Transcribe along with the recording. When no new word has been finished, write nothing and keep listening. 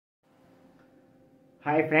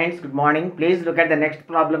Hi friends, good morning. Please look at the next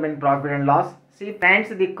problem in profit and loss. See friends,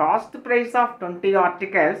 the cost price of 20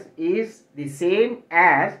 articles is the same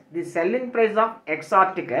as the selling price of X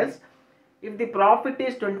articles. If the profit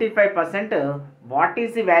is 25%, what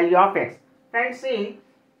is the value of X? Friends, see,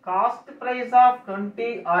 cost price of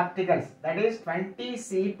 20 articles, that is 20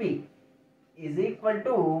 CP, is equal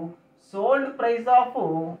to sold price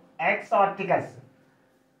of X articles.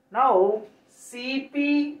 Now,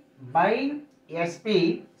 CP by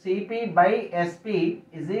CP by SP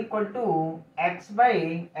is equal to X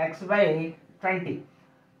by 20.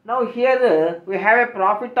 Now here we have a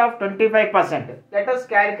profit of 25%. Let us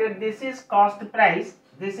calculate. This is cost price.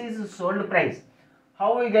 This is sold price.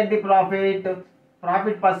 How we get the profit?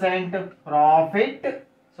 Profit percent. Profit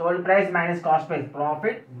sold price minus cost price.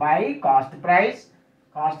 Profit by cost price.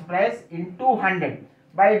 Cost price into 100.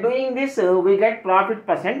 By doing this, we get profit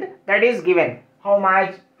percent. That is given. How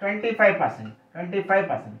much? 25%.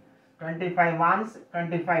 25%. 25 ones,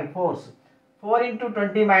 25 fours. 4 into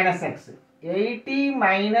 20 minus x. 80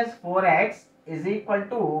 minus 4x is equal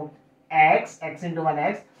to x into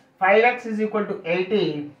 1x. 5x is equal to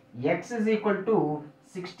 80. X is equal to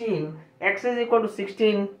 16. X is equal to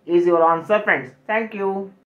 16 is your answer, friends. Thank you.